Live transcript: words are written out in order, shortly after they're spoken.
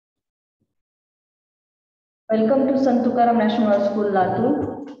Welcome to Santukaram National School,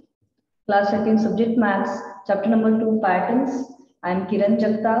 Latur. Class 13 Subject Maths, Chapter number 2 Patterns. I am Kiran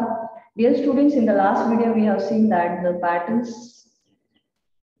Jagtap. Dear students, in the last video we have seen that the patterns,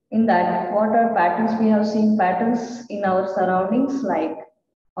 what are patterns? We have seen patterns in our surroundings like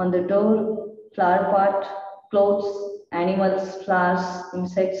on the door, flower pot, clothes, animals, flowers,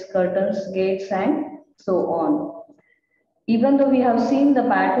 insects, curtains, gates and so on. Even though we have seen the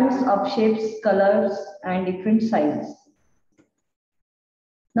patterns of shapes, colors and different sizes.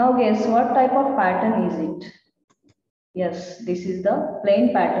 Now guess what type of pattern is it? Yes, this is the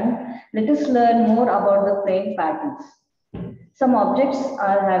plane pattern. Let us learn more about the plane patterns. Some objects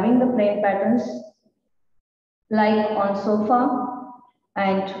are having the plane patterns like on sofa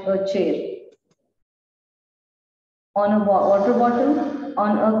and a chair, on a water bottle,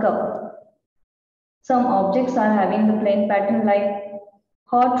 on a cup. Some objects are having the plane pattern like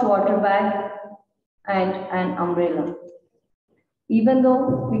hot water bag and an umbrella. Even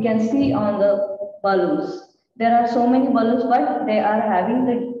though we can see on the balloons, there are so many balloons, but they are having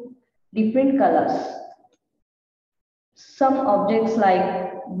the different colors. Some objects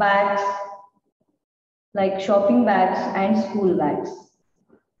like bags, like shopping bags and school bags,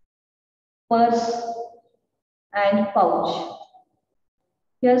 purse and pouch.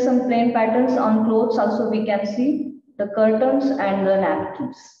 Here are some plain patterns on clothes. Also we can see the curtains and the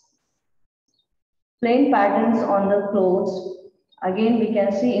napkins. Plain patterns on the clothes. Again we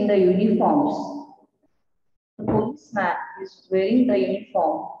can see in the uniforms. The policeman is wearing the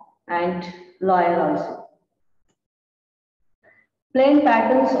uniform and lawyer also. Plain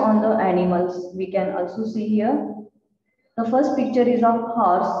patterns on the animals. We can also see here. The first picture is of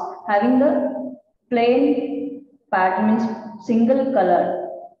horse having the plain pattern, means single color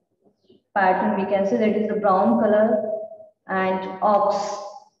pattern. We can see that is the brown color, and ox.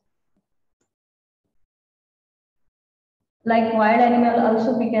 Like wild animal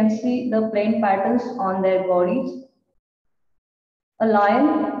also we can see the plain patterns on their bodies. A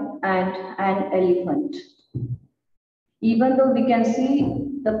lion and an elephant. Even though we can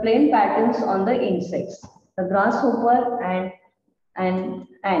see the plain patterns on the insects. The grasshopper and an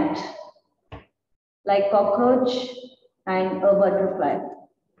ant. Like cockroach and a butterfly.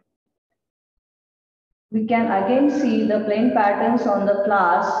 We can again see the plain patterns on the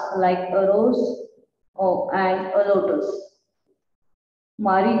flowers like a rose and a lotus,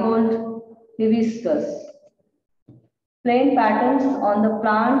 marigold, hibiscus. Plain patterns on the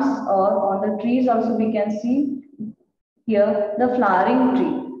plants or on the trees also we can see here the flowering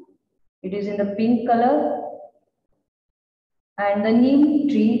tree. It is in the pink color, and the neem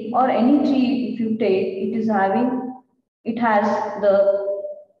tree or any tree if you take, it has the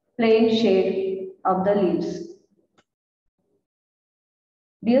plain shade of the leaves.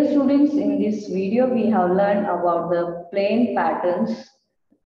 Dear students, in this video we have learned about the plain patterns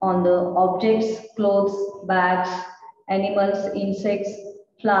on the objects, clothes, bags, animals, insects,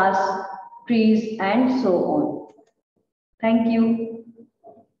 flowers, trees and so on. Thank you.